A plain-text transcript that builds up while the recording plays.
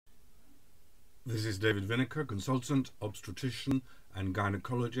This is David Viniker, consultant, obstetrician and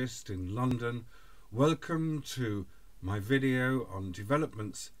gynecologist in London. Welcome to my video on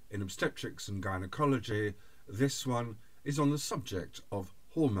developments in obstetrics and gynecology. This one is on the subject of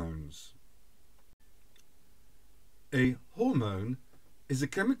hormones. A hormone is a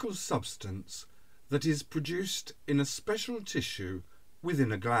chemical substance that is produced in a special tissue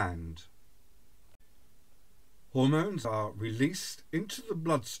within a gland. Hormones are released into the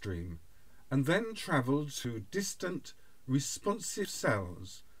bloodstream and then travel to distant responsive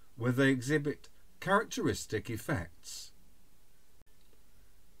cells where they exhibit characteristic effects.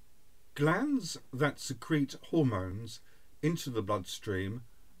 Glands that secrete hormones into the bloodstream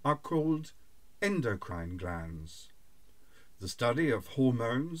are called endocrine glands. The study of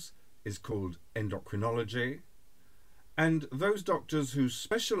hormones is called endocrinology, and those doctors who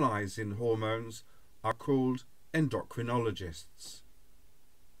specialize in hormones are called endocrinologists.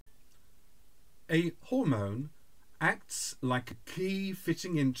 A hormone acts like a key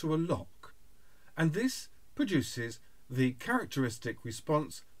fitting into a lock, and this produces the characteristic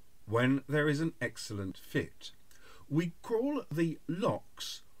response when there is an excellent fit. We call the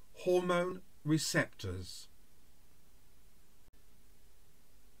locks hormone receptors.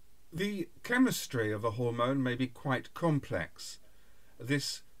 The chemistry of a hormone may be quite complex.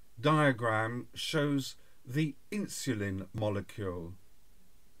 This diagram shows the insulin molecule.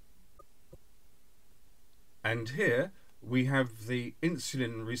 And here we have the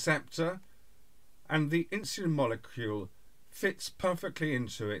insulin receptor, and the insulin molecule fits perfectly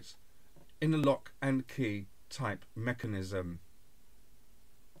into it in a lock and key type mechanism.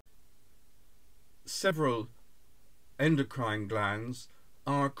 Several endocrine glands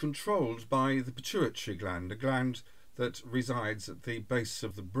are controlled by the pituitary gland, a gland that resides at the base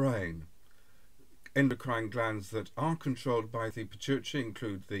of the brain. Endocrine glands that are controlled by the pituitary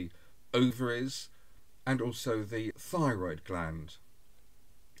include the ovaries and also the thyroid gland.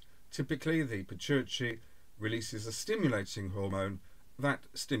 Typically, the pituitary releases a stimulating hormone that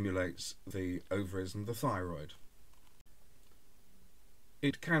stimulates the ovaries and the thyroid.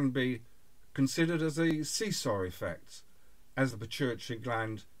 It can be considered as a seesaw effect. As the pituitary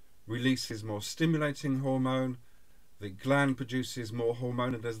gland releases more stimulating hormone, the gland produces more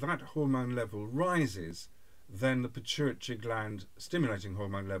hormone, and as that hormone level rises, then the pituitary gland stimulating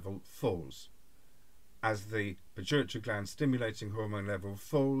hormone level falls. As the pituitary gland stimulating hormone level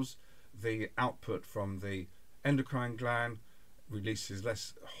falls, the output from the endocrine gland releases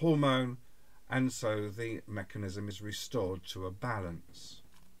less hormone, and so the mechanism is restored to a balance.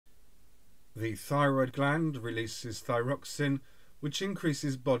 The thyroid gland releases thyroxine, which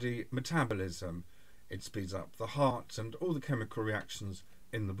increases body metabolism. It speeds up the heart and all the chemical reactions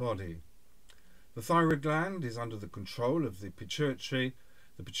in the body. The thyroid gland is under the control of the pituitary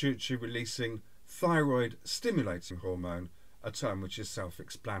releasing thyroid stimulating hormone, a term which is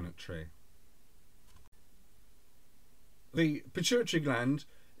self-explanatory. The pituitary gland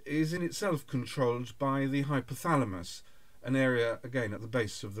is in itself controlled by the hypothalamus, an area again at the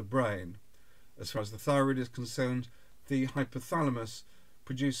base of the brain. As far as the thyroid is concerned, the hypothalamus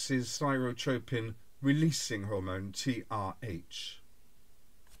produces thyrotropin releasing hormone, TRH.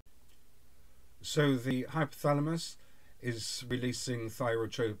 So the hypothalamus is releasing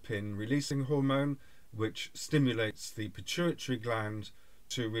thyrotropin releasing hormone, which stimulates the pituitary gland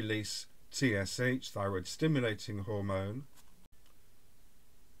to release TSH, thyroid stimulating hormone.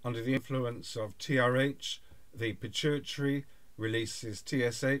 Under the influence of TRH, the pituitary releases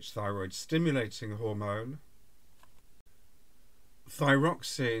TSH, thyroid stimulating hormone.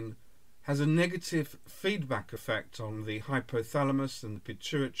 Thyroxine has a negative feedback effect on the hypothalamus and the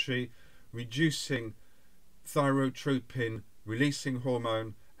pituitary, reducing thyrotropin releasing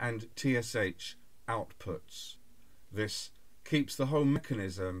hormone and TSH outputs. This keeps the whole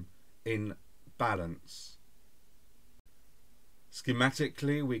mechanism in balance.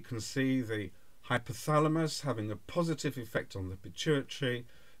 Schematically, we can see the hypothalamus having a positive effect on the pituitary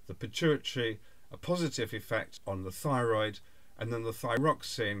a positive effect on the thyroid, and then the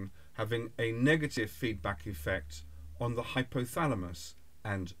thyroxine having a negative feedback effect on the hypothalamus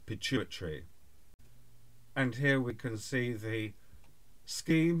and pituitary. And here we can see the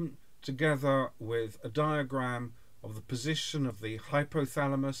scheme together with a diagram of the position of the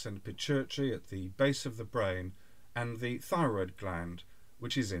hypothalamus and pituitary at the base of the brain and the thyroid gland,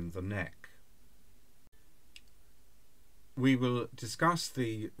 which is in the neck. We will discuss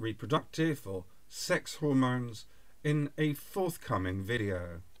the reproductive or sex hormones in a forthcoming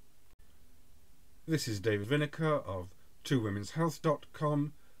video. This is David Viniker of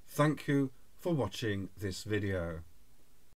twowomenshealth.com. Thank you for watching this video.